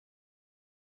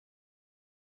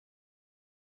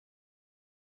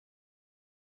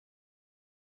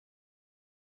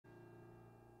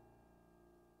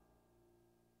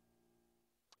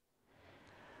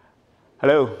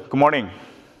Hello, good morning.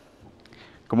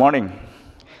 Good morning.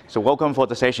 So welcome for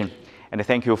the session, and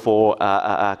thank you for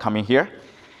coming here.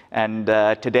 And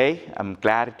today, I'm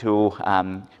glad to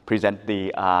present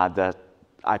the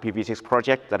IPv6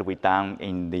 project that we've done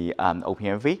in the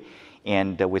OPNFV,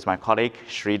 and with my colleague,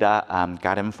 Shrida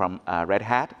Gadam from Red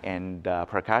Hat, and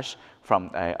Prakash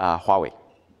from Huawei.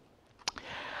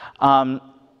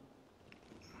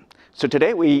 So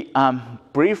today we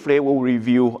briefly will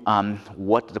review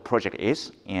what the project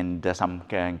is, and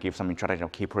can give some introduction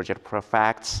of key project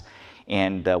facts,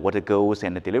 and what the goals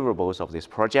and the deliverables of this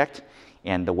project,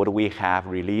 and what we have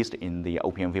released in the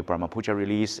OPNFV Brahmaputra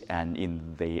release and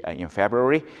in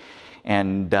February.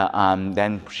 And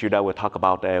then Shrida will talk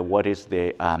about what is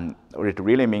what it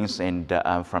really means, and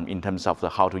in terms of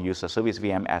how to use the service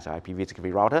VM as an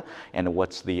IPv6 router, and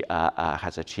what's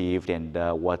has achieved, and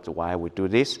why we do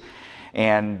this.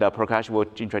 And Prakash will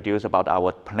introduce about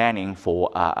our planning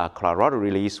for a Colorado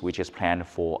release, which is planned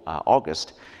for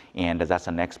August, and that's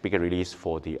the next bigger release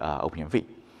for the OPNFV.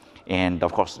 And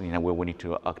of course, we need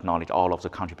to acknowledge all of the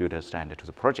contributors to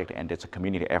the project, and it's a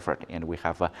community effort, and we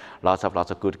have lots of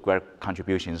good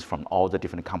contributions from all the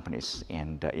different companies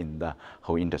and in the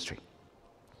whole industry.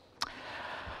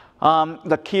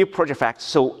 The key project facts.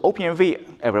 So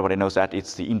OPNFV, everybody knows that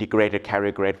it's the integrated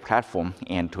carrier-grade platform,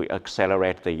 and to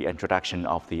accelerate the introduction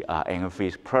of the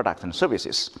NFV products and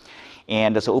services.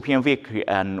 And so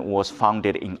OPNFV was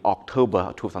founded in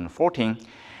October 2014.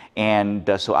 And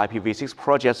so IPv6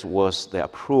 project was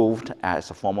approved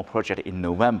as a formal project in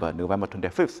November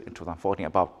 25th, in 2014,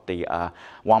 about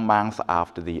 1 month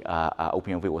after the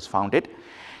OPNFV was founded.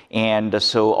 And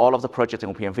so all of the projects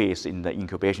in OPNFV is in the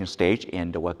incubation stage,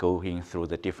 and we're going through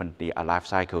the different life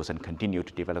cycles and continue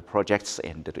to develop projects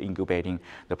and to incubating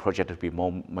the project to be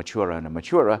more mature and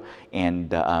maturer,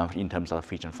 and in terms of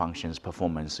feature and functions,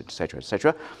 performance, et cetera, et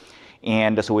cetera.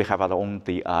 And so we have our own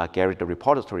Garrett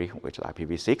repository, which is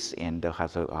IPv6, and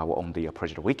has our own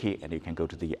project wiki, and you can go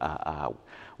to the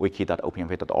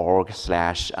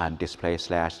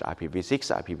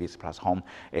wiki.opnfv.org/display/IPv6. IPv6 plus home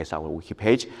is our wiki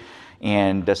page.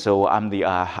 And so I'm the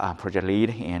project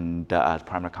lead and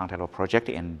primary contact of the project,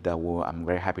 and I'm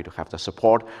very happy to have the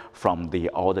support from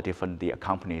all the different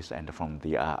companies and from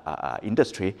the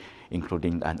industry,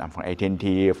 including I'm from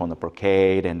AT&T, from the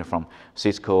Brocade, and from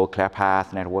Cisco,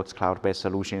 ClearPath Networks, cloud-based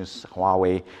solutions,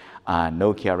 Huawei,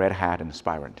 Nokia, Red Hat, and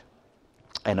Spirent.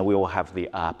 And we will have the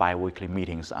bi-weekly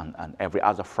meetings on every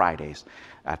other Fridays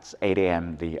at 8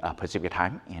 a.m. the Pacific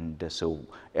time. And so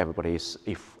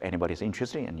if anybody's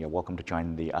interested, and you're welcome to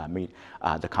join the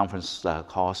conference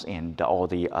calls, and all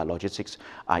the logistics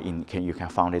you can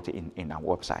find it in our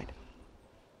website.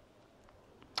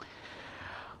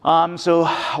 So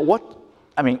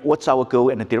what's our goal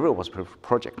and the deliverables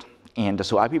project? And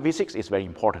so IPv6 is very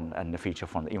important and the feature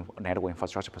from the network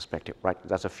infrastructure perspective, right?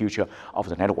 That's the future of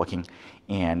the networking,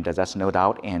 and that's no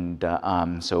doubt. And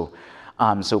so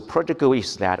project goal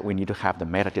is that we need to have the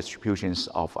meta distributions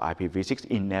of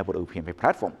IPv6-enabled OPNFV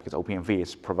platform, because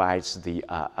OPNFV provides the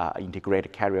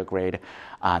integrated carrier-grade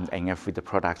NFV the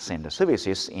products and the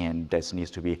services, and this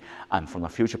needs to be, from a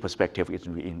future perspective, it's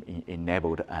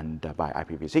enabled by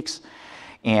IPv6.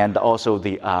 And also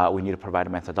we need to provide a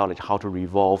methodology how to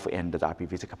revolve the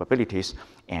IPv6 capabilities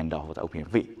and of the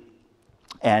OPNFV.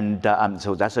 And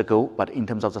so that's a goal, but in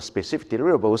terms of the specific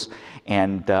deliverables,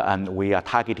 and we are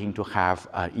targeting to have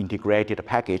an integrated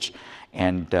package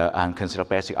and consider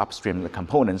basic upstream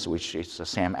components, which is the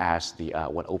same as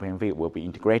what OPNFV will be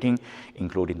integrating,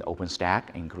 including the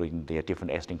OpenStack, including the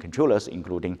different SD controllers,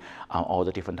 including all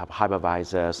the different type of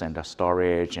hypervisors and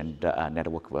storage and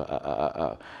network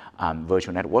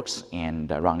virtual networks,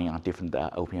 and running on different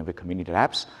OPNFV community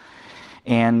labs.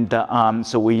 And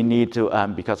so we need to,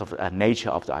 because of the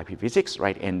nature of the IPv6,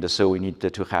 right? And so we need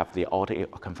to have the auto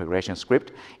configuration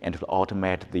script, and to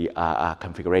automate the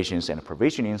configurations and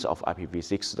provisionings of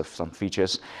IPv6, some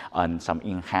features and some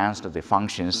enhanced the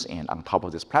functions and on top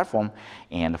of this platform,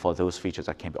 and for those features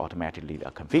that can be automatically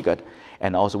configured.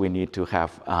 And also we need to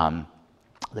have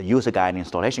the user guide and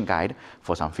installation guide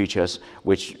for some features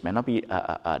which may not be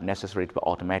necessary to be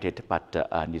automated, but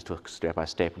needs to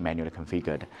step-by-step manually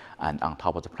configured and on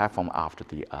top of the platform after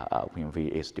the OPNFV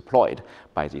is deployed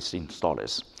by these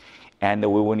installers. And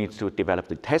we will need to develop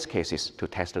the test cases to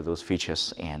test those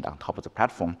features and on top of the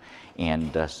platform,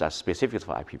 and specific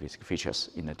for IPv6 features,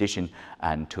 in addition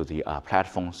and to the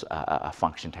platform's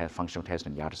functional test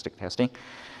and yardstick testing.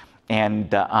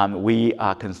 And we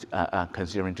are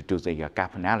considering to do the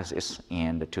gap analysis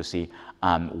and to see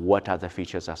what other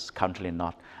features are currently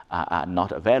not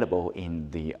available in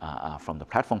the, from the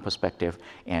platform perspective,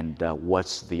 and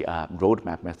what's the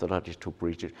roadmap methodology to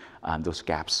bridge those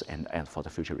gaps and for the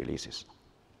future releases.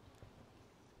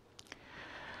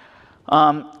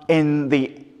 In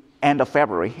the end of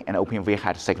February, and OpenMV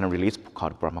had a second release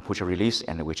called Brahmaputra release,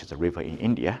 and which is a river in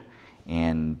India.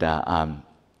 And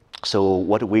so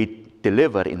what we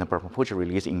delivered in the Brahmaputra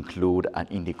release include an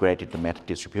integrated meta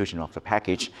distribution of the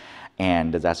package,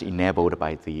 and that's enabled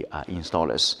by the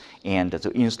installers. And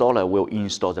the installer will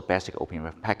install the basic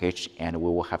OpenMV package, and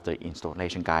we will have the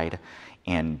installation guide,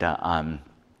 and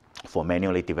for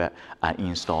manually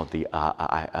install the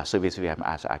service VM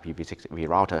as IPv6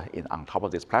 vRouter on top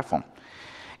of this platform.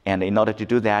 And in order to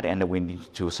do that, and we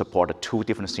need to support 2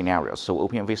 different scenarios. So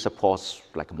OpenMV supports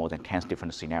like more than 10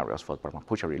 different scenarios for the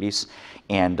Brahmaputra release.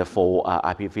 And for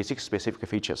IPv6 specific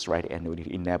features, right? And we need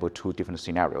to enable 2 different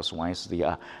scenarios. One is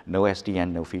the no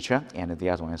SDN, no feature, and the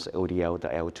other one is ODL, the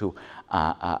L2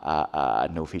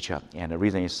 no feature. And the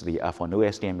reason is the for no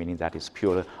SDN, meaning that it's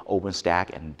pure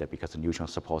OpenStack, and because the Neutron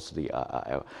supports the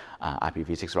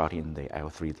IPv6 routing in the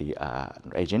L3 the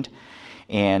agent.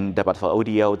 And but for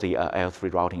ODL, the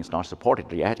L3 routing is not supported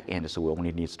yet, and so we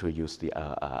only need to use the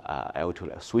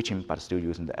L2 switching, but still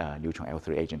using the Neutron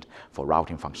L3 agent for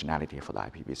routing functionality for the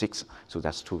IPv6. So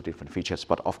that's 2 different features.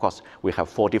 But of course, we have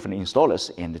 4 different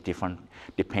installers, and different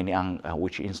depending on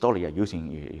which installer you're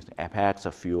using Apex,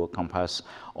 Fuel, Compass,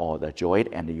 or the Droid,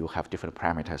 and you have different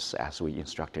parameters as we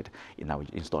instructed in our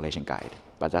installation guide.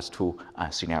 But that's 2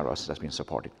 scenarios that's been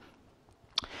supported.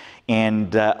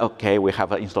 And okay, we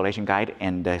have an installation guide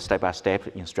and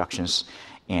step-by-step instructions,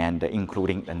 and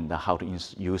including how to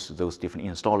use those different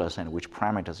installers and which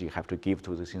parameters you have to give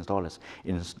to these installers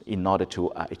in order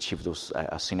to achieve those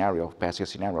basic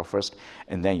scenario first,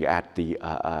 and then you add the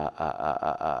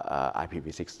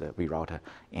IPv6 vRouter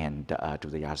and do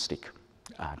the yardstick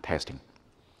testing.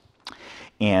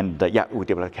 And yeah, we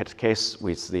developed a case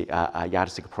with the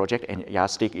Yardstick project, and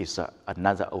Yardstick is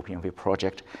another OpenMV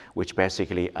project which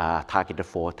basically targeted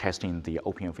for testing the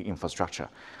OpenMV infrastructure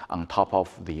on top of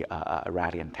the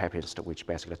Rally and Tempest, which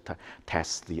basically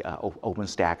tests the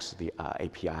OpenStack's the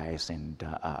APIs and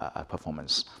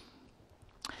performance.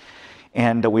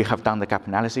 And we have done the gap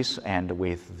analysis, and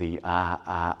with the,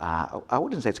 I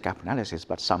wouldn't say it's gap analysis,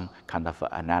 but some kind of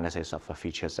analysis of the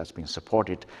features that's been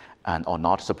supported and or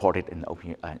not supported in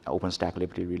OpenStack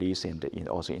Liberty release, and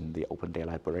also in the Open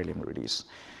Daylight Beryllium release.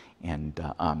 And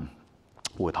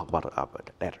we'll talk about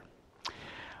it later.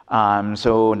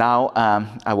 So now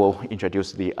I will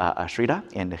introduce the Shrita,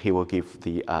 and he will give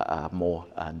the more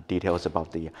details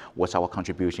about the what's our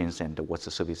contributions and what's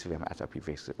the service VM as a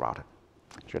IPv6 router.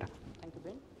 Shrita.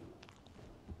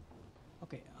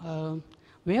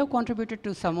 We have contributed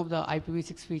to some of the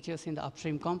IPv6 features in the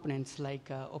upstream components like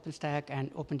OpenStack and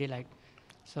Open Daylight.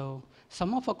 So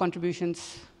some of our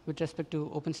contributions with respect to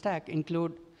OpenStack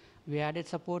include we added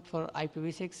support for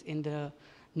IPv6 in the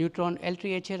Neutron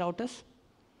L3HA routers.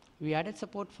 We added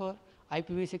support for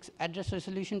IPv6 address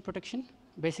resolution protection,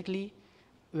 basically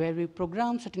where we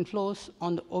program certain flows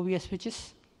on the OVS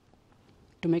switches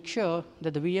to make sure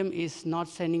that the VM is not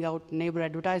sending out neighbor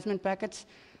advertisement packets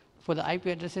for the IP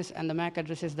addresses and the MAC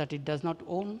addresses that it does not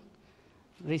own.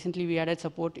 Recently, we added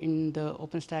support in the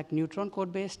OpenStack Neutron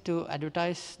code base to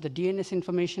advertise the DNS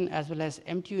information as well as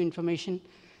MTU information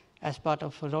as part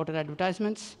of router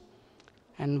advertisements.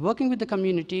 And working with the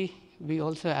community, we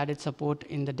also added support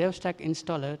in the DevStack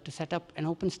installer to set up an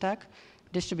OpenStack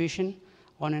distribution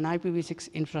on an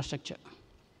IPv6 infrastructure.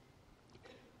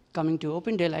 Coming to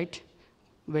Open Daylight,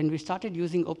 when we started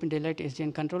using Open Daylight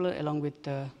SDN controller along with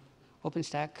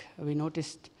OpenStack, we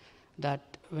noticed that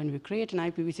when we create an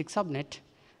IPv6 subnet,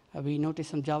 we noticed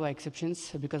some Java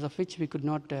exceptions, because of which we could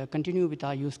not continue with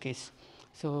our use case.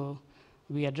 So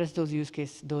we addressed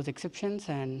those exceptions,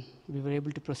 and we were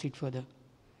able to proceed further.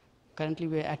 Currently,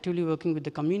 we're actively working with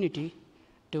the community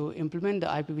to implement the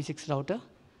IPv6 router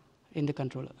in the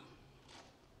controller.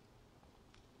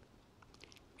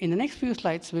 In the next few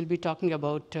slides, we'll be talking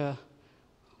about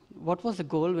what was the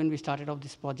goal when we started off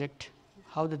this project,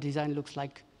 how the design looks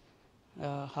like,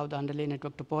 how the underlay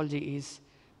network topology is,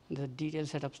 the detailed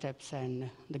setup steps, and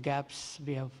the gaps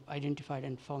we have identified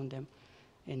and found them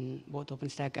in both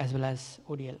OpenStack as well as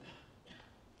ODL.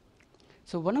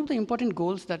 So one of the important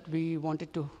goals that we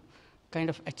wanted to kind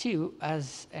of achieve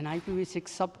as an IPv6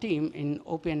 sub-team in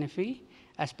OPNFV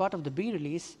as part of the B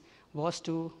release was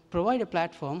to provide a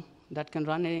platform that can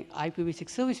run an IPv6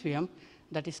 service VM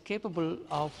that is capable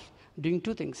of doing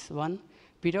 2 things. One,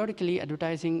 periodically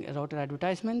advertising router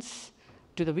advertisements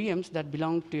to the VMs that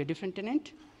belong to a different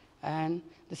tenant. And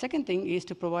the second thing is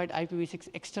to provide IPv6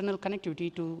 external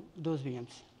connectivity to those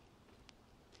VMs.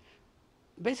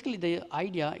 Basically, the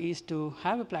idea is to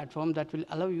have a platform that will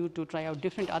allow you to try out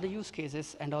different other use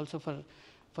cases and also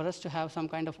for us to have some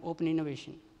kind of open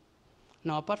innovation.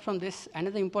 Now, apart from this,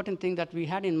 another important thing that we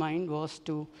had in mind was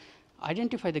to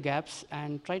identify the gaps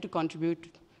and try to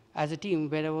contribute as a team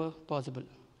wherever possible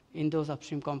in those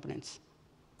upstream components.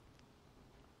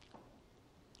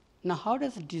 Now, how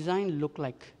does the design look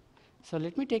like? So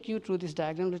let me take you through this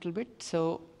diagram a little bit.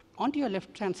 So onto your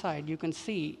left-hand side, you can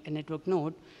see a network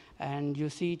node, and you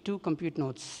see two compute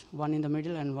nodes, one in the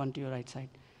middle and one to your right side.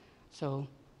 So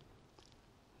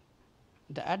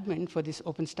the admin for this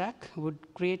OpenStack would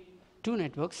create two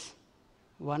networks,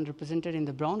 one represented in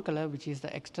the brown color, which is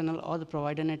the external or the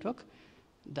provider network.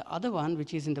 The other one,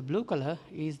 which is in the blue color,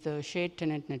 is the shared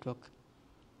tenant network.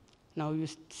 Now, you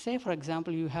say, for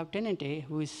example, you have tenant A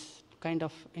who is kind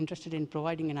of interested in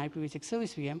providing an IPv6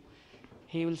 service VM.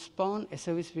 He will spawn a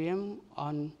service VM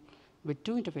with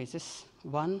two interfaces,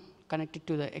 one connected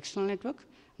to the external network,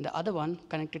 and the other one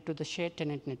connected to the shared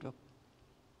tenant network.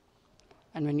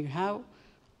 And when you have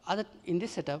in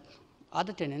this setup,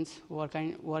 other tenants who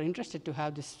are interested to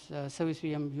have this service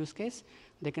VM use case,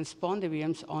 they can spawn the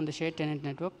VMs on the shared tenant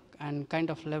network and kind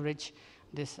of leverage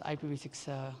this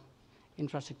IPv6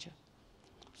 infrastructure.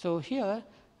 So here,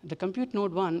 the compute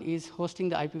node 1 is hosting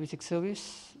the IPv6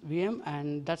 service VM,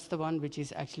 and that's the one which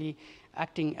is actually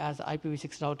acting as the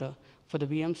IPv6 router for the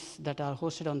VMs that are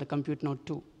hosted on the compute node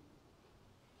 2.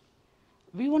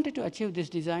 We wanted to achieve this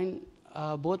design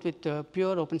both with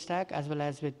pure OpenStack as well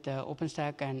as with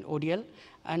OpenStack and ODL.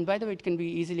 And by the way, it can be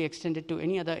easily extended to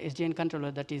any other SDN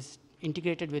controller that is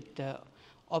integrated with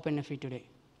OpenFV today.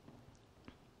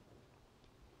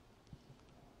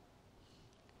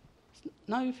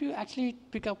 Now, if you actually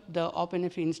pick up the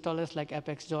OpenFV installers like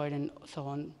Apex, Droid, and so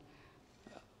on,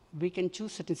 we can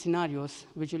choose certain scenarios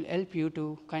which will help you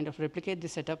to kind of replicate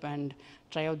this setup and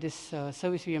try out this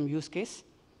service VM use case,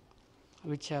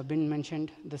 which have been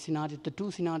mentioned, the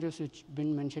two scenarios which have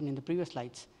been mentioned in the previous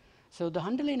slides. So the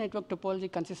underlay network topology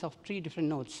consists of 3 different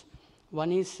nodes.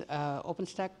 One is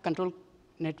OpenStack control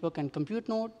network and compute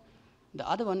node. The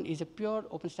other one is a pure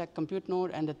OpenStack compute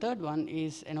node, and the third one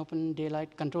is an Open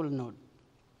Daylight controller node.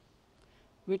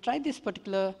 We tried this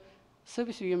particular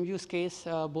service VM use case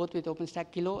both with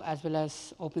OpenStack Kilo as well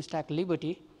as OpenStack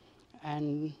Liberty.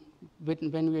 And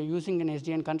when we were using an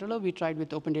SDN controller, we tried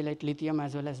with Open Daylight Lithium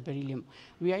as well as Beryllium.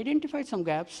 We identified some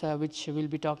gaps which we'll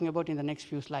be talking about in the next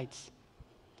few slides.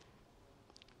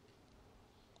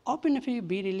 OpenFV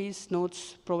B-release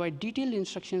notes provide detailed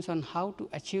instructions on how to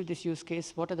achieve this use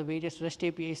case, what are the various REST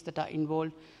APIs that are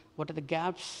involved, what are the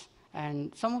gaps,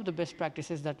 and some of the best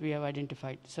practices that we have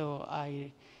identified. So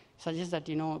I suggest that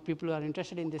people who are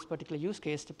interested in this particular use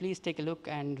case to please take a look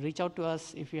and reach out to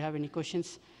us if you have any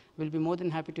questions. We'll be more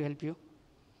than happy to help you.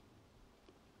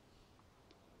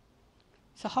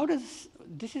 So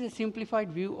this is a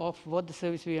simplified view of what the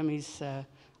service VM is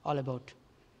all about.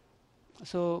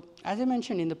 So as I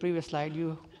mentioned in the previous slide,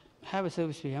 you have a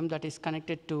service VM that is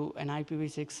connected to an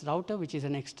IPv6 router, which is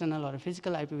an external or a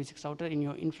physical IPv6 router in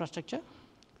your infrastructure.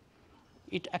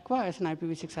 It acquires an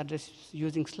IPv6 address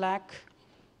using SLAAC.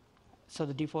 So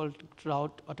the default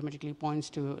route automatically points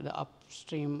to the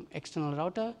upstream external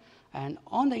router. And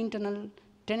on the internal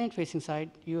tenant-facing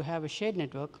side, you have a shared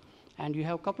network, and you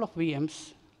have a couple of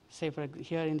VMs. Say, for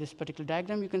here in this particular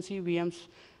diagram, you can see VMs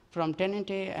from tenant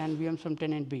A and VMs from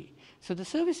tenant B. So the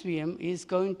service VM is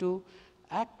going to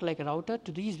act like a router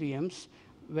to these VMs,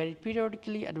 where it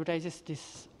periodically advertises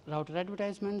this router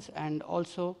advertisements and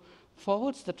also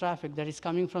forwards the traffic that is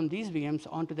coming from these VMs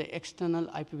onto the external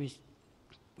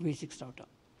IPv6 router.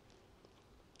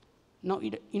 Now,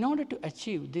 in order to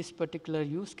achieve this particular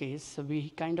use case, we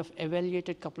kind of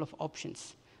evaluated a couple of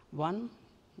options. One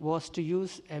was to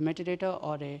use a metadata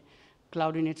or a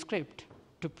cloud init script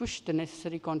to push the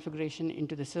necessary configuration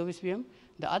into the service VM.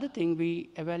 The other thing we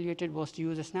evaluated was to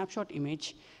use a snapshot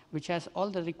image, which has all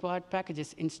the required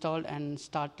packages installed and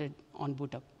started on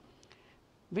boot up.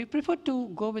 We prefer to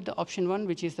go with the option 1,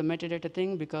 which is the metadata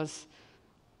thing, because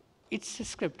it's a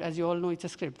script. As you all know, it's a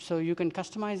script. So you can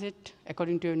customize it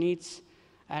according to your needs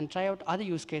and try out other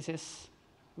use cases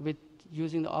with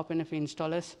using the OpenFV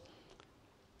installers.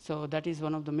 So that is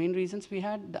one of the main reasons we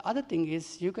had. The other thing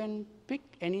is you can pick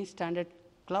any standard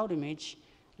cloud image.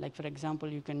 Like, for example,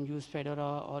 you can use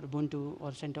Fedora or Ubuntu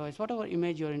or CentOS, whatever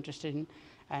image you're interested in,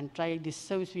 and try this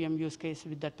service VM use case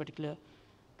with that particular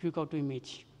QCOW2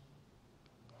 image.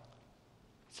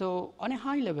 So on a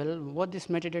high level, what this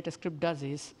metadata script does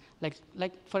is,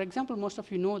 like for example, most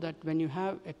of you know that when you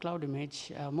have a cloud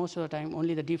image, most of the time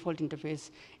only the default interface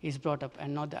is brought up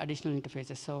and not the additional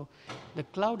interfaces. So the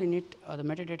cloud init or the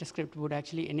metadata script would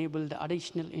actually enable the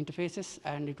additional interfaces,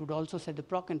 and it would also set the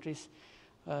proc entries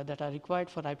that are required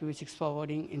for IPv6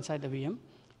 forwarding inside the VM.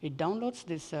 It downloads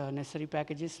these necessary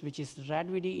packages, which is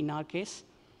RADVD in our case,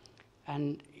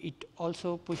 and it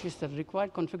also pushes the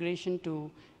required configuration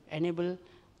to enable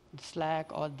the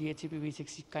Slack or the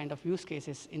DHCP-v6 kind of use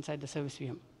cases inside the service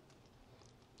VM.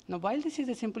 Now, while this is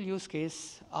a simple use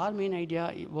case, our main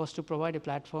idea was to provide a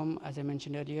platform, as I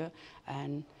mentioned earlier,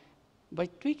 and by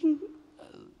tweaking,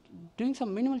 doing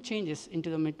some minimal changes into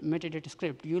the metadata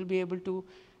script, you'll be able to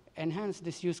enhance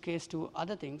this use case to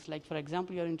other things. Like, for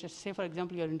example, you're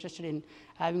interested in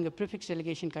having a prefix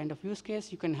delegation kind of use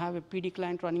case. You can have a PD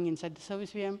client running inside the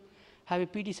service VM, have a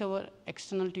PD server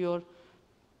external to your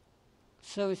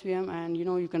service VM, and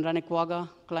you can run a Quagga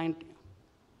client.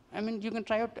 I mean, you can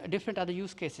try out different other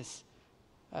use cases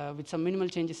with some minimal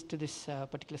changes to this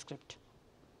particular script.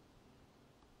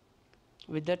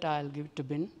 With that, I'll give it to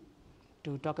Bin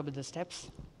to talk about the steps.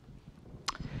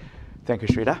 Thank you,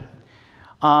 Shrita.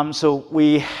 So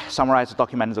we summarized,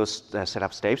 documented those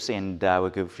setup steps, and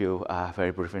we'll give you a very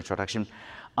brief introduction.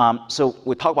 So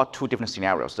we talk about two different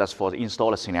scenarios. That's for the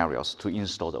installer scenarios to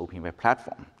install the OpenWeb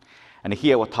platform. And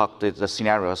here we'll talk the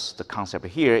scenarios, the concept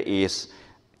here is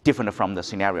different from the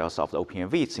scenarios of the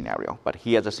OPNFV scenario. But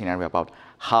here the scenario about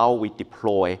how we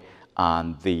deploy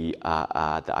the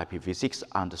IPv6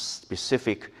 on the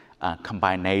specific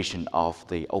combination of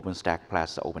the OpenStack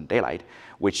plus the Open Daylight,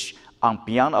 which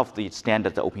beyond of the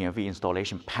standard the OpenMV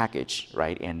installation package,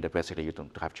 right? And basically you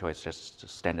don't have choice, just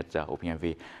standard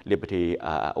OpenMV Liberty,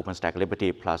 OpenStack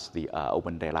Liberty plus the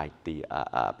Open Daylight, the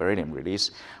Beryllium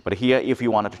release. But here, if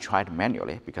you wanted to try it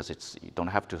manually, because you don't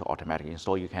have to automatically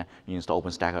install, you can install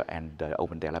OpenStack and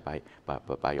Open Daylight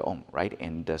by your own, right?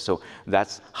 And so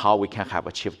that's how we can have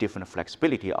achieved different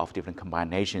flexibility of different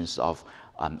combinations of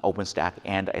OpenStack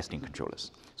and SD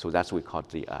controllers. So that's what we call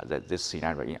this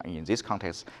scenario. In this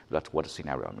context, that's what the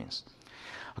scenario means.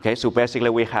 Okay, so basically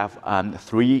we have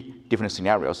 3 different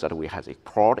scenarios that we have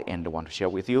explored and want to share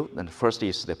with you. And the first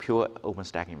is the pure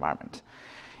OpenStack environment.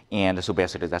 And so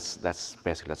basically that's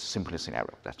the simplest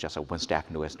scenario. That's just OpenStack,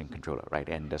 no SD controller, right?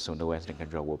 And so no SD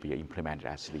controller will be implemented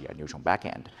as the neutron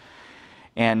backend.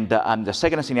 And the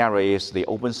second scenario is the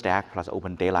OpenStack plus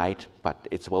Open Daylight, but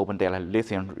it's Open Daylight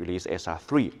Lithium release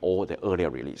SR3 or the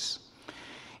earlier release.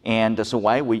 And so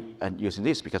why we are using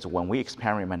this? Because when we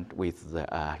experiment with the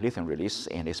Lithium release,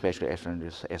 and especially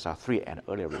SR3 and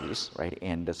earlier release, right?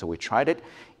 And so we tried it,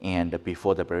 and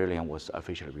before the Beryllium was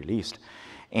officially released.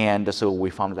 And so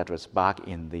we found that there was bug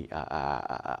in the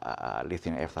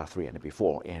Lithium SR3 and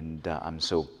before. And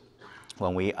so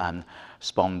when we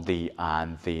spawned the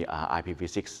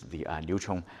IPv6, the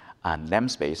neutron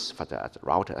namespace for the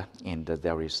router, and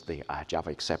there is the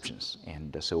Java exceptions.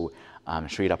 And so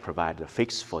Shrita provided a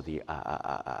fix for the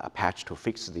patch to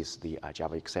fix the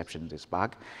Java exception, this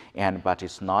bug, but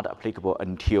it's not applicable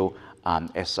until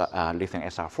Lithium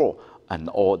SR4 and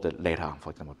or the later, for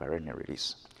example, Beryllium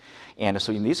release. And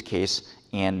so in this case,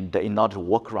 and in order to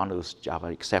work around those Java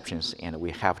exceptions, and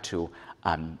we have to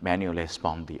manually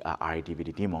spawn the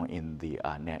RADVD daemon in the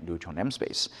neutron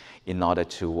namespace in order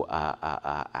to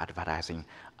advertising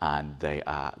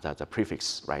the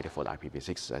prefix, right, for the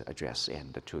IPv6 address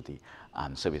and to the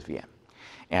service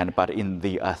VM. But in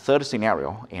the third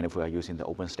scenario, and if we are using the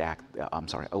OpenStack,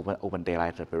 Open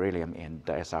Daylight, the Beryllium, and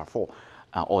the SR4,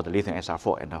 or the Lithium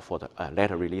SR4, and for the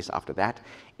later release after that,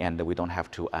 and we don't have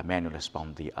to manually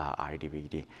spawn the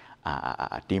RADVD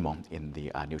daemon in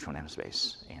the neutron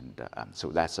namespace. And so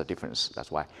that's the difference.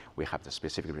 That's why we have the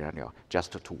specific scenario,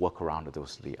 just to work around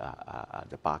those the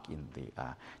bug in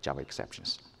the Java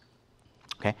exceptions.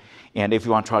 Okay, and if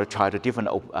you want to try the different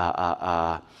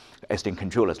SD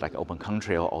controllers like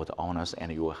OpenControl or the owners,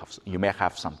 and you may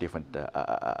have some different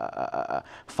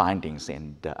findings,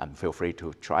 and feel free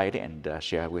to try it and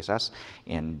share with us,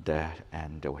 and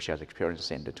we'll share the experience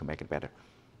and to make it better.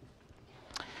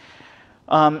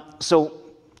 So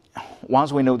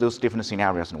once we know those different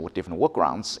scenarios and different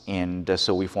workarounds, and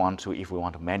so if we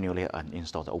want to manually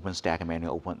install the OpenStack and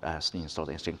manually install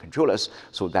the SD controllers,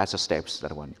 so that's the steps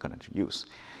that we're going to use.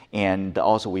 And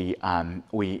also we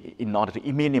in order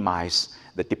to minimize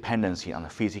the dependency on the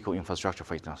physical infrastructure,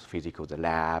 for example, the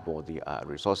lab or the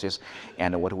resources,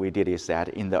 and what we did is that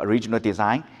in the original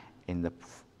design, in the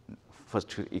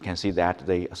first, you can see that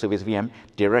the service VM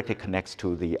directly connects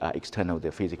to the external,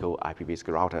 the physical IPv6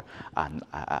 router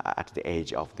at the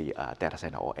edge of the data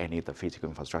center or any of the physical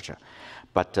infrastructure.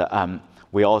 But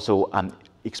we also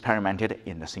experimented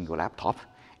in a single laptop.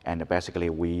 And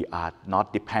basically, we are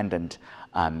not dependent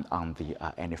on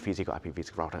any physical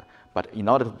IPv6 router. But in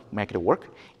order to make it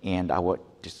work, and I will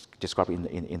describe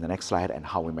in the next slide and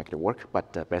how we make it work.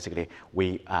 But basically,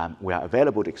 we are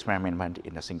available to experiment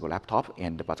in a single laptop.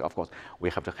 But of course, we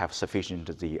have to have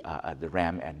sufficient the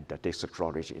RAM and the disk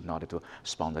storage in order to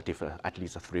spawn the at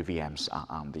least 3 VMs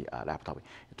on the laptop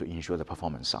to ensure the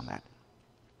performance on that.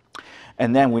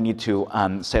 And then we need to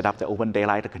set up the Open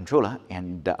Daylight controller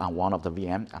and on one of the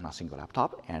VM on a single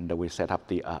laptop. And we set up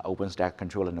the OpenStack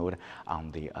controller node on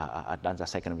the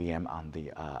second VM on the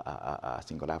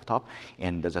single laptop.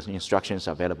 And the instructions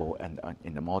are available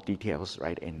in the more details,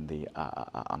 right, in the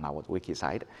on our wiki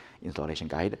site, installation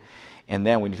guide. And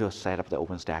then we need to set up the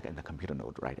OpenStack and the computer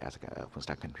node, right, as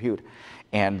OpenStack compute.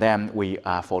 And then we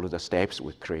follow the steps.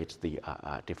 We create the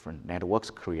different networks,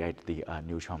 create the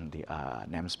neutron, the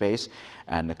namespace,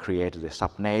 and create the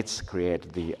subnets,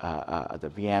 create the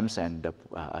VMs, and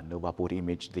Nova boot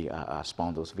image,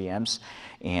 spawn those VMs,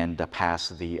 and pass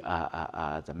the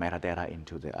metadata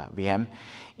into the VM,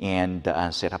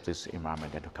 and set up this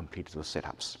environment and complete those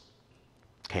setups.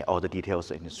 Okay, all the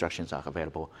details and instructions are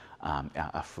available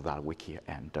through our wiki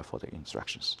and for the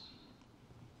instructions.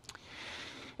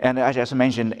 And as I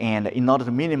mentioned, and in order to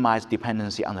minimize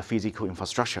dependency on the physical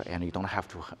infrastructure, and you don't have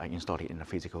to install it in a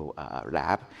physical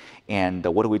lab, and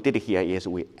what we did here is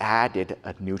we added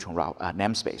a neutron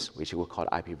namespace, which we call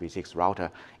IPv6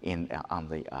 router on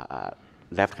the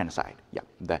left-hand side.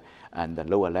 Yeah, and the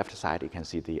lower left side, you can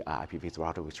see the IPv6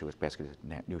 router, which was basically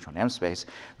the neutron namespace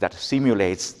that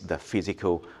simulates the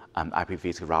physical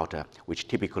IPv6 router, which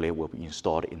typically will be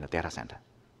installed in the data center.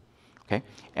 Okay,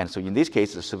 and so in this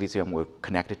case, the service VM will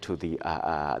connect it to the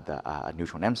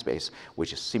neutron namespace,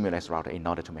 which simulates router in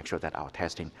order to make sure that our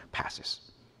testing passes.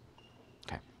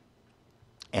 Okay,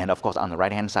 and of course on the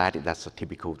right-hand side, that's a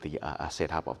typical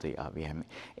setup of the VM.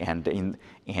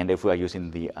 And if we are using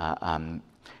the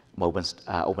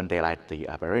Open Daylight, the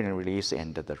variant release,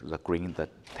 and the green, the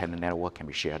tenant network can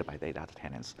be shared by the data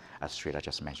tenants, as Sridhar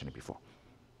just mentioned before.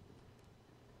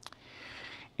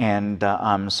 And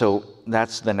so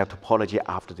that's the topology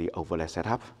after the overlay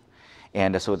setup.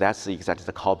 And so that's exactly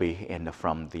the copy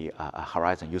from the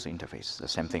Horizon user interface, the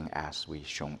same thing as we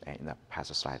shown in the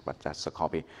past slide, but that's a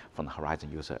copy from the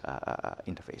Horizon user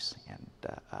interface and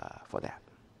for that.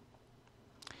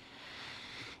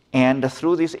 And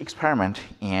through this experiment,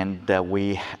 and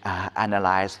we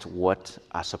analyzed what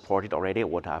are supported already,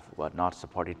 what are not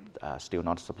supported, still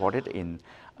not supported in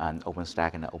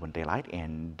OpenStack and Open Daylight.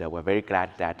 And we're very glad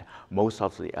that most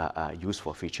of the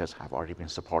useful features have already been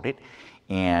supported.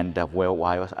 And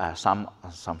while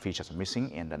some features are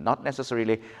missing, and not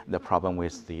necessarily the problem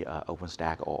with the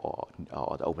OpenStack or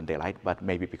the Open Daylight, but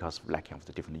maybe because of lacking of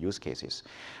the different use cases,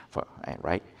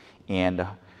 right? And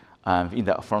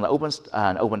from the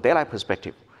Open Daylight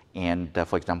perspective, and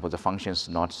for example, the functions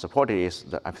not supported is,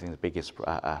 I think the biggest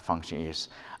function is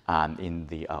in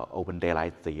the Open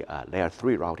Daylight, the layer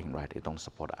 3 routing, right? They don't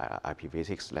support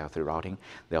IPv6 layer 3 routing.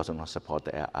 They also don't support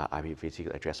the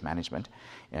IPv6 address management.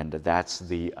 And that's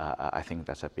I think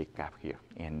that's a big gap here.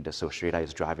 And so Sridhar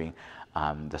is driving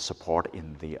the support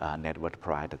in the network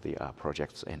provider, the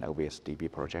projects and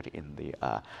OVSDB project in the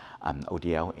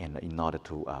ODL, in order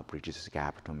to bridge this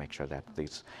gap to make sure that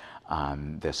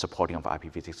the supporting of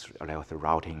IPv6 layer 3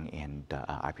 routing and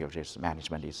IP address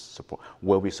management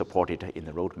will be supported in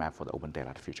the roadmap for the Open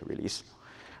Daylight future release,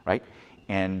 right?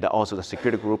 And also the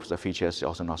security groups, the features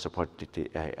also not supported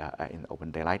in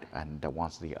Open Daylight. And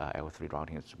once the L3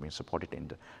 routing has been supported,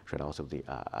 and should also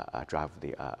drive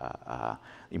the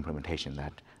implementation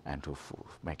and to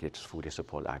make it fully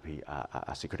support IP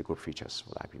security group features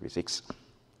for IPv6.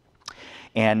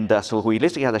 And so we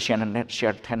listed as a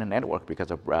shared tenant network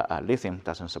because of Lithium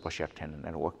doesn't support shared tenant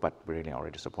network, but really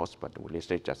already supports. But we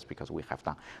listed just because we have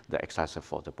done the exercise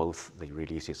for both the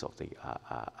releases of the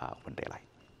Open Daylight.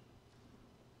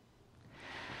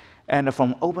 And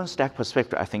from OpenStack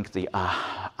perspective, I think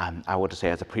I would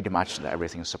say that pretty much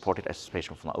everything is supported,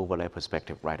 especially from the overlay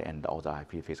perspective, right? And all the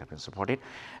IPv6 have been supported.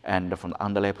 And from the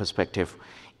underlay perspective,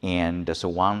 and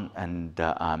so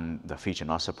the feature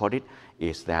not supported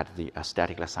is that the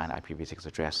statically assigned IPv6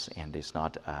 address, and it's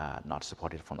not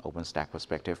supported from the OpenStack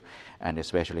perspective, and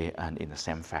especially in the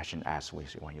same fashion as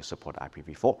when you support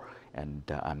IPv4,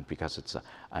 and because it's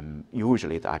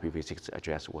usually the IPv6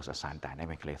 address was assigned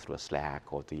dynamically through a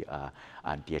Slack or the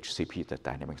DHCP, the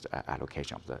dynamic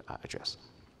allocation of the address.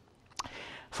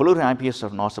 Floating IP is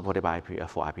not supported by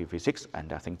for IPv6,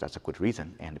 and I think that's a good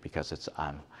reason. And because it's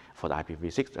for the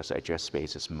IPv6, the address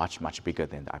space is much bigger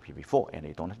than the IPv4, and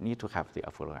you don't need to have the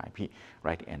floating IP,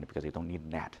 right? And because you don't need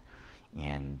NAT,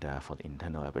 and for the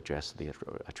internal address, the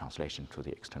translation to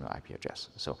the external IP address.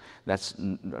 So that's,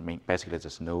 I mean, basically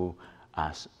there's no,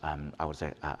 I would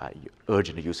say,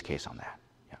 urgent use case on that.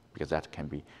 Yeah, because that can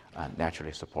be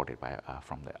naturally supported by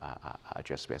from the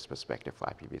address space perspective for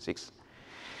IPv6.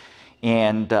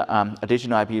 And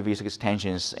additional IPv6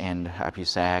 extensions and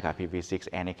IPsec, IPv6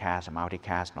 anycast,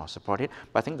 multicast not supported.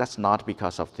 But I think that's not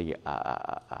because of the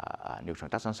neutron.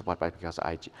 That's not supported because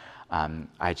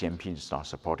IGMP is not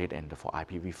supported, and for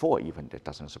IPv4 even it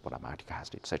doesn't support a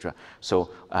multicast, etc.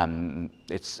 So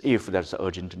it's if there's an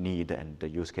urgent need and the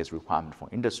use case requirement for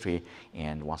industry,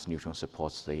 and once neutron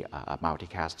supports the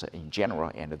multicast in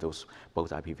general, and those both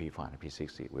IPv4 and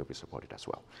IPv6 will be supported as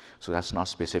well. So that's not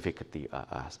specific the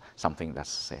something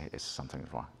that's is something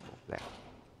wrong there.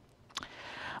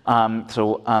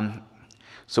 So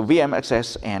VM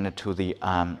access and to the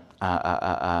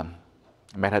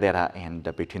metadata, and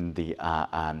between the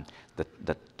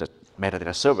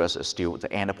metadata servers is still the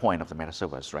endpoint of the meta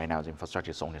servers. Right now, the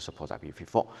infrastructure is only supports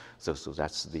IPv4, so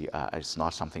that's the it's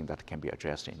not something that can be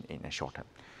addressed in a short term.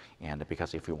 And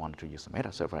because if you want to use the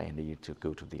meta server and you need to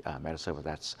go to the meta server,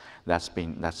 that's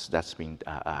been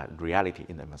reality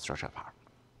in the infrastructure part.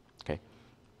 Okay.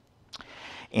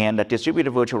 And distributed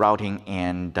virtual routing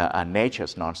and nature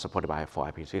is not supported by for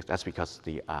IPv6. That's because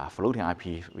the floating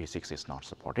IPv6 is not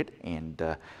supported.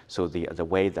 And so the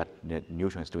way that the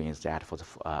neutron is doing is that for the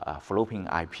floating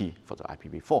IP for the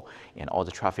IPv4, and all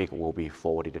the traffic will be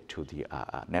forwarded to the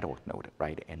network node,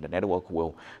 right? And the network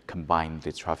will combine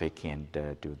the traffic and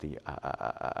do the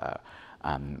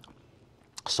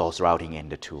source routing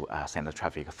and to send the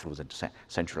traffic through the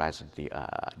centralized the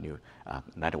new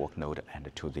network node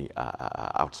and to the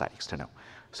outside external.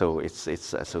 So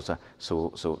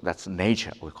so that's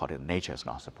nature. We call it nature is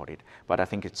not supported. But I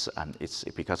think it's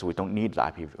because we don't need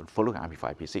the following IP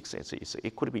for IPv6.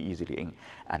 It could be easily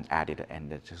added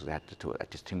and so that to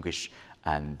distinguish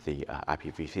the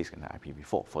IPv6 and the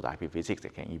IPv4. For the IPv6,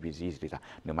 it can easily,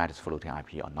 no matter it's floating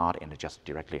IP or not, and just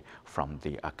directly from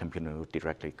the computer node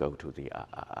directly go to the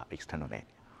external net.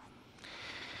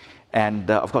 And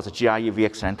of course, the GRE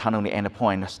VXLAN tunneling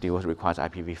endpoint still requires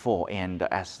IPv4. And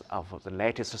as of the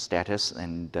latest status,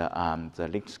 and the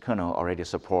Linux kernel already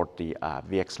support the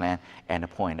VXLAN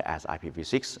endpoint as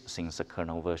IPv6 since the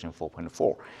kernel version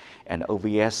 4.4. And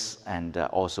OVS and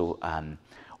also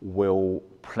will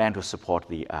plan to support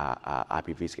the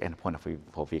IPv6 endpoint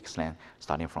for VXLAN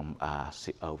starting from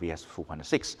OVS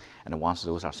 4.6. And once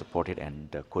those are supported,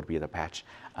 and could be the patch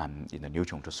in the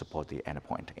neutron to support the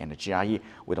endpoint. And the GRE,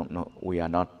 we don't know, we are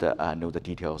not know the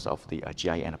details of the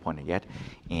GRE endpoint yet.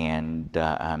 And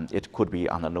it could be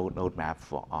on the roadmap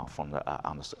for from the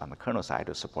on the kernel side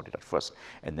to support it at first,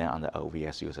 and then on the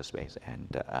OVS user space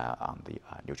and on the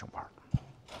neutron part.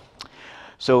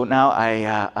 So now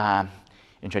I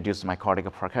introduce my colleague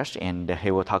Prakash, and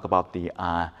he will talk about the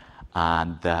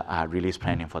release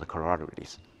planning for the Colorado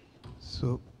release.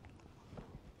 So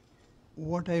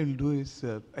what I will do is,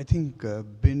 I think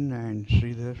Bin and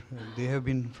Sridhar, they have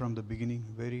been from the beginning,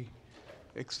 very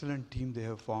excellent team they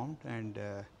have formed. And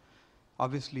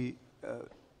obviously,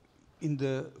 in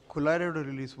the Colorado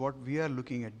release, what we are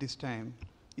looking at this time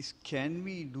is, can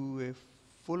we do a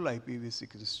full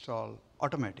IPv6 install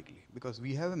automatically? Because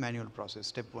we have a manual process,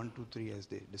 step 1, 2, 3, as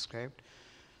they described.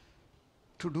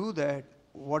 To do that,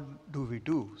 what do we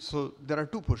do? So there are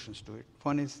two portions to it.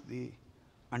 One is the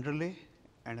underlay,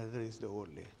 and other is the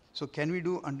overlay. So can we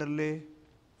do underlay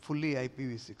fully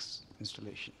IPv6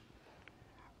 installation?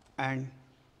 And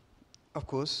of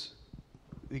course,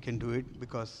 we can do it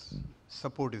because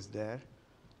support is there.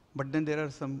 But then there are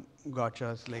some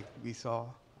gotchas, like we saw,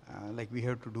 like we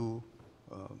have to do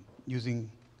using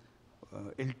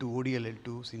L2, ODL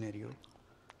L2 scenario.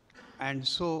 And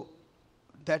so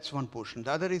that's one portion.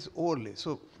 The other is overlay.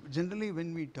 So generally,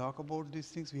 when we talk about these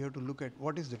things, we have to look at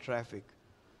what is the traffic.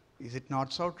 Is it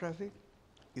north-south traffic?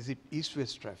 Is it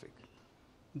east-west traffic?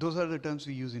 Those are the terms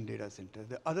we use in data center.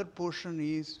 The other portion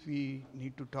is we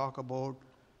need to talk about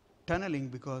tunneling,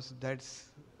 because that's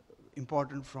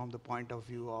important from the point of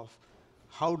view of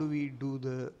how do we do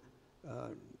the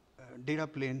data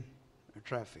plane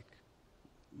traffic,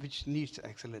 which needs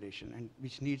acceleration and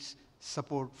which needs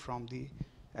support from the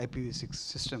IPv6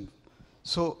 system.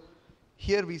 So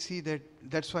here we see that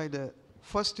that's why the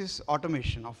first is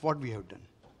automation of what we have done.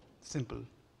 Simple,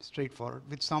 straightforward,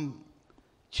 with some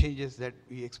changes that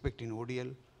we expect in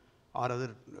ODL or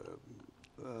other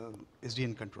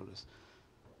SDN controllers.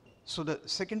 So the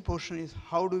second portion is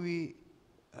how do we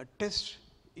test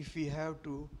if we have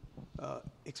to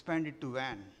expand it to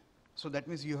WAN. So that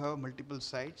means you have multiple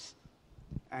sites,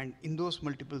 and in those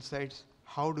multiple sites,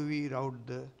 how do we route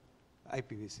the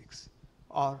IPv6?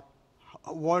 Or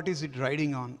what is it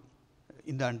riding on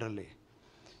in the underlay?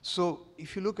 So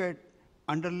if you look at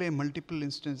underlay multiple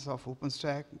instances of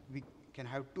OpenStack, we can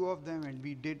have 2 of them, and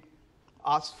we did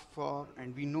ask for,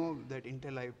 and we know that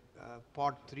Intel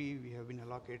Pod 3 we have been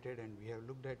allocated, and we have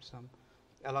looked at some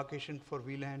allocation for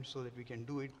VLAN so that we can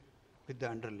do it with the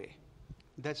underlay.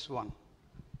 That's one.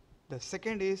 The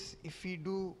second is if we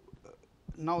do,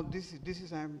 now this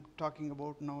is I'm talking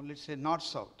about now, let's say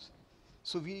north-south.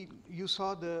 So you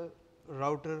saw the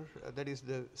router, that is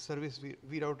the service,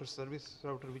 vRouter service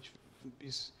router, which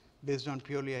is based on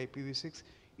purely IPv6.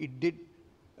 It did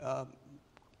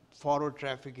forward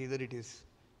traffic, either it is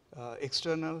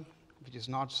external, which is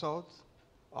north-south,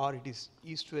 or it is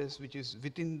east-west, which is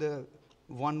within the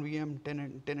one VM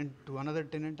tenant to another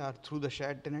tenant, or through the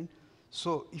shared tenant.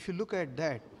 So if you look at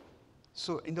that,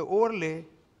 so in the overlay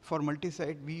for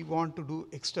multi-site, we want to do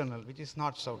external, which is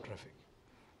north-south traffic.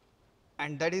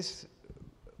 And that is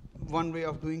one way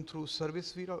of doing through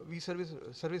service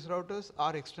routers,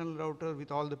 or external router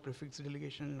with all the prefix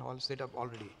delegation and all set up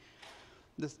already.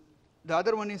 The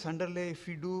other one is underlay if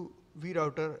we do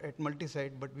vRouter at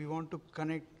multi-site, but we want to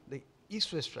connect the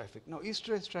east-west traffic. Now,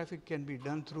 east-west traffic can be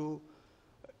done through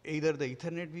either the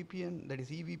Ethernet VPN, that is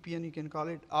eVPN you can call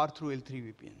it, or through L3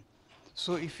 VPN.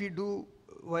 So if we do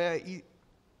via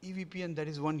eVPN, that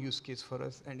is one use case for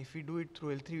us, and if we do it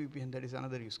through L3 VPN, that is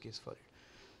another use case for it.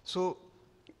 So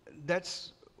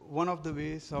that's one of the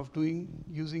ways of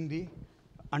using the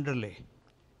underlay,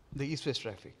 the east-west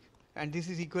traffic. And this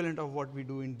is equivalent of what we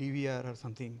do in DVR or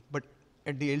something, but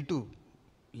at the L2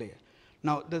 layer.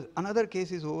 Now, another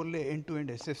case is overlay end-to-end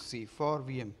SFC for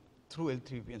VM through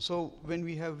L3 VPN. So when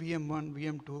we have VM1,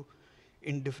 VM2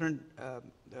 in different,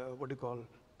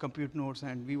 compute nodes,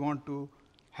 and we want to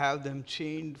have them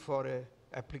chained for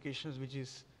applications, which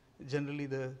is generally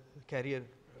the carrier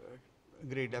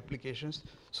grade applications.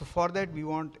 So for that, we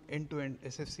want end-to-end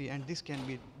SFC, and this can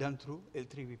be done through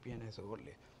L3 VPN as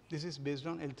overlay. This is based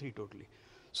on L3 totally.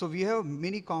 So we have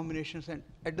many combinations, and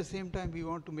at the same time, we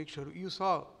want to make sure, you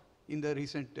saw in the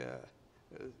recent,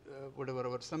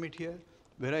 our summit here,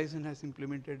 Verizon has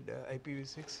implemented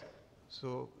IPv6.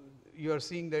 So you are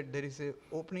seeing that there is a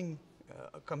opening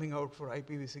coming out for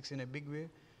IPv6 in a big way.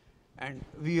 And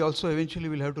we also eventually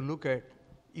will have to look at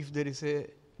if there is a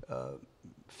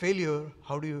failure,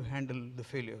 how do you handle the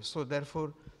failure? So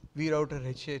therefore, vRouter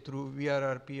HA through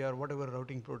VRRP or whatever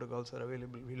routing protocols are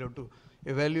available, we'll have to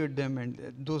evaluate them,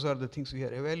 and those are the things we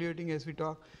are evaluating as we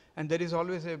talk. And there is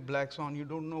always a black swan. You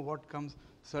don't know what comes.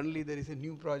 Suddenly there is a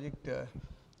new project,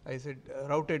 I said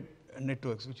routed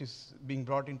networks, which is being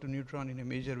brought into Neutron in a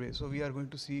major way. So we are going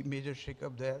to see major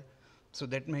shakeup there. So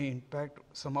that may impact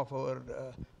some of our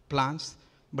plans.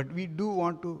 But we do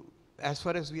want to, as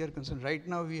far as we are concerned, right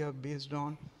now we have based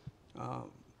on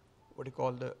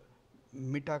the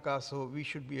Mitaka, so we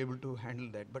should be able to handle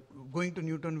that. But going to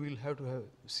Newton, we'll have to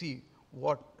see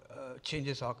what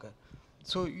changes occur.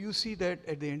 So you see that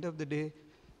at the end of the day,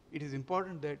 it is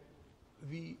important that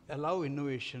we allow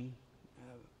innovation,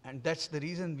 and that's the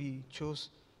reason we chose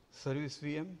Service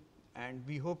VM, and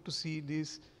we hope to see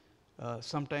this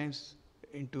sometimes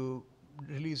into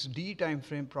release D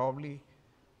timeframe, probably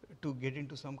to get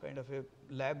into some kind of a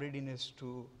lab readiness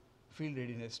to field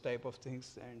readiness type of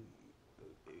things, and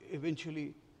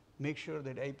eventually make sure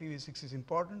that IPv6 is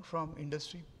important from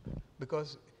industry,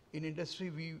 because in industry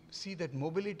we see that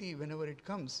mobility, whenever it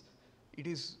comes, it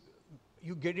is,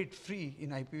 you get it free in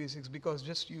IPv6 because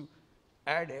just you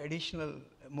add additional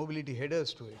mobility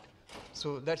headers to it.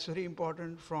 So that's very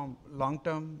important from long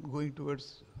term going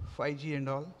towards 5G and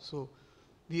all. So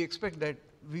we expect that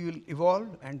we will evolve,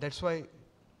 and that's why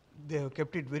they have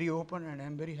kept it very open, and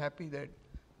I'm very happy that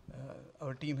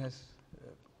our team has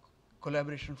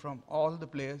collaboration from all the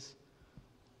players,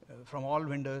 from all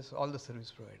vendors, all the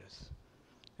service providers.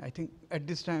 I think at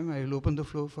this time I will open the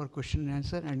floor for question and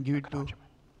answer and give it to.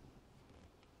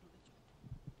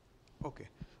 Okay.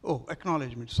 Oh,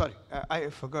 acknowledgement. Sorry, I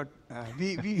forgot.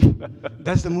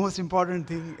 That's the most important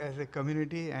thing as a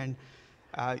community, and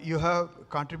you have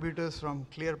contributors from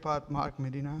ClearPath, Mark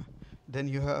Medina. Then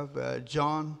you have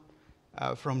John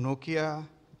from Nokia.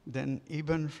 Then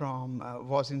Eben from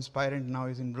was Inspirant, now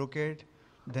is in Brocade.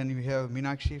 Then we have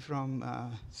Meenakshi from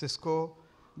Cisco.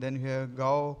 Then we have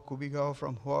Kubi Gao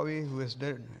from Huawei, who has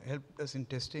helped us in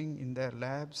testing in their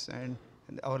labs and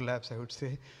our labs, I would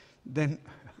say. Then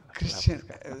Christian,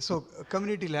 so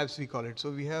community labs we call it. So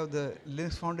we have the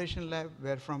Linux Foundation lab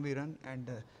where from we run, and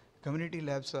community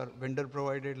labs are vendor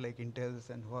provided like Intel's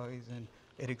and Huawei's and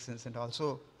Ericsson's, and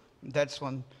also that's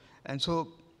one. And so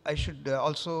I should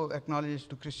also acknowledge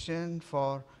to Christian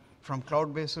from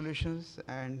cloud-based solutions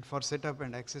and for setup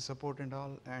and access support and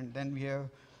all. And then we have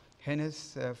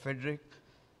Hennes, Frederick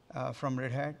from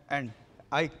Red Hat, and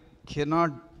I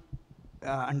cannot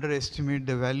underestimate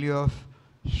the value of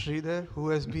Sridhar, who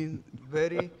has been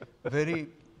very, very,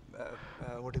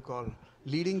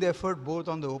 leading the effort both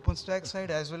on the OpenStack side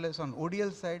as well as on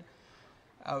ODL side.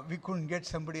 We couldn't get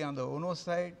somebody on the ONOS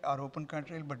side or Open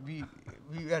Control, but we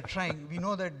are trying. We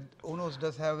know that ONOS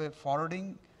does have a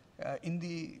forwarding in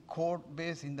the code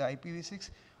base in the IPv6,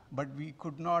 but we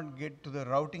could not get to the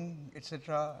routing,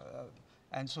 etc.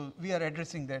 And so we are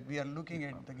addressing that. We are looking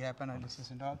at the gap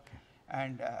analysis and all.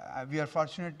 And we are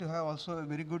fortunate to have also a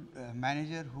very good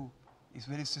manager who is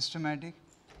very systematic.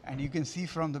 And you can see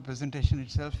from the presentation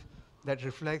itself that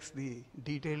reflects the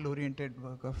detailed oriented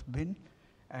work of Bin.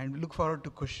 And we look forward to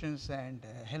questions and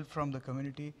help from the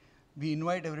community. We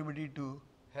invite everybody to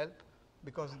help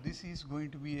because this is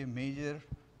going to be a major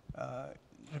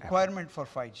requirement for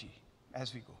 5G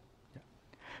as we go. Yeah.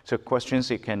 So questions,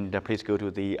 you can please go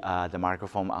to the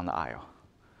microphone on the aisle.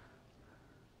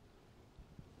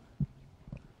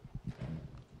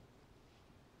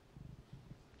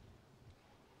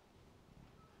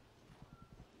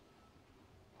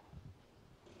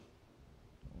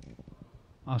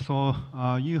 So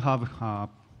you have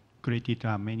created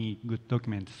many good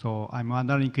documents. So I'm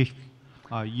wondering if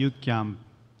you can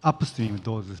upstream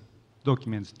those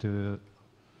documents to,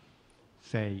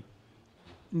 say,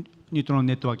 neutral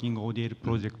networking ODL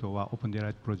project or Open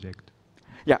Daylight project.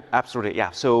 Yeah, absolutely.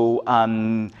 Yeah. So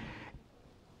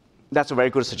that's a very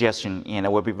good suggestion, and I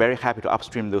will be very happy to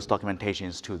upstream those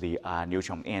documentations to the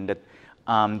Neutron. And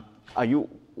are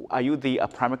you the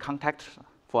primary contact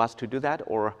for us to do that,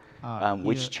 or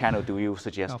which channel do you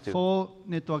suggest to? For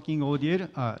networking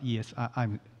ODL, yes, I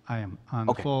am. And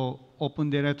okay. For Open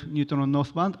Daylight neutron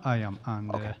northbound, I am. And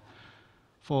okay.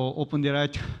 For Open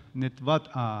Daylight network,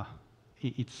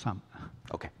 it's Sam.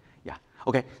 Okay. Yeah.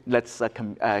 Okay. Let's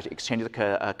exchange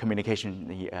the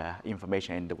communication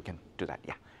information, and we can do that.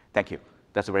 Yeah. Thank you.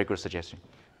 That's a very good suggestion.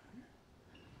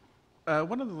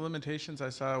 One of the limitations I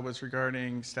saw was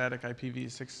regarding static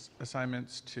IPv6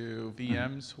 assignments to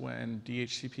VMs when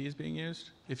DHCP is being used.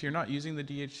 If you're not using the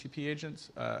DHCP agents,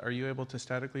 are you able to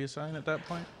statically assign at that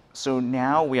point? So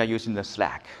now we are using the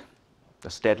Slack, the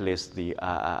stateless, the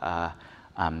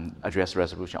address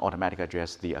resolution, automatic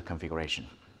address, the configuration.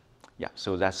 Yeah,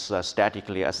 so that's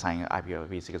statically assigned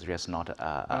IPv6 address, not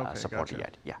okay, supported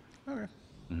gotcha. yet. Yeah. Okay.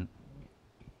 Mm-hmm.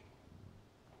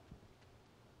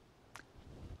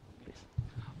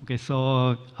 Okay,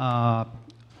 so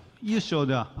you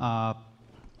showed a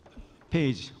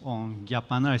page on gap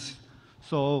analysis.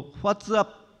 So what's the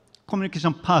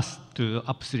communication path to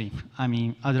upstream? I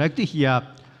mean, I'd like to hear,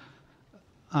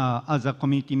 as a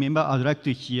community member, I'd like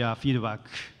to hear feedback.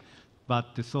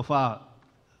 But so far,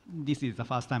 this is the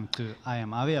first time I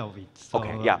am aware of it. So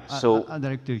okay, yeah. So I'd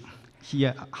like to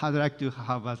hear, I'd like to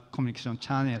have a communication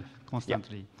channel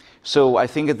constantly. Yeah. So I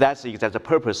think that's the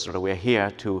purpose that we're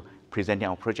here to presenting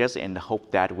our projects and hope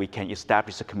that we can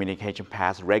establish a communication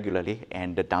path regularly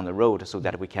and down the road so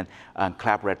that we can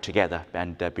collaborate together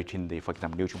and between the, for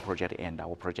example, Neutron project and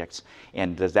our projects.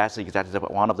 And that's exactly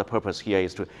one of the purpose here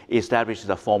is to establish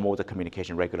the formal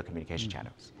communication, regular communication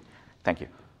channels. Thank you.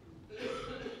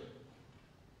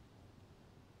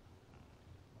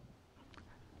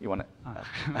 You want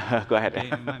to go ahead?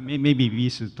 Okay, maybe we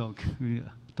should talk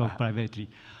privately.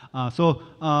 So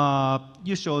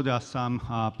you showed some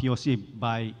POC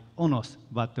by ONOS,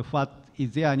 but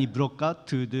is there any blocker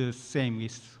to do same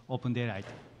with Open Daylight?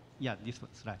 Yeah, this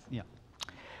slide. Yeah.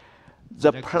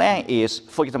 The plan is,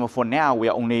 for example, for now we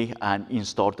are only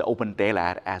installed the Open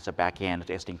Daylight as a backend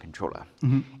testing controller,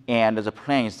 and the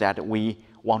plan is that we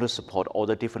want to support all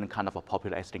the different kind of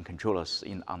popular SDN controllers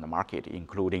on the market,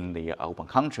 including the Open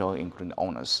Control, including the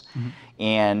owners.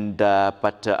 And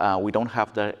but we don't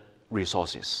have the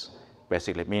resources,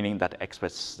 basically, meaning that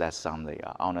experts that's on the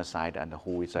owner side and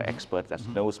who is an expert that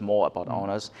knows more about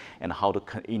owners and how to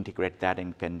integrate that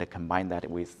and can combine that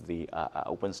with the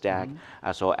OpenStack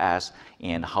as well as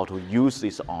and how to use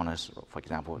these owners, for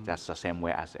example, that's the same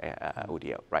way as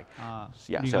ODL, right?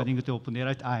 Yeah, regarding to Open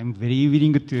Daylight, I'm very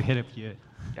willing to help here.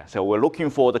 Yeah, so we're looking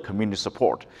for the community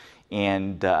support,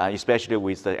 and especially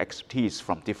with the expertise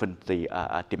from different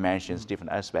dimensions,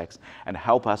 different aspects, and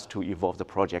help us to evolve the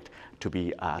project to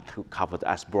be to cover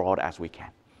as broad as we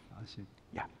can. I see.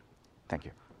 Yeah, thank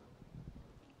you.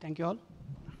 Thank you all.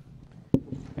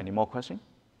 Any more questions?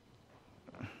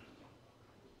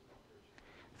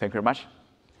 Thank you very much.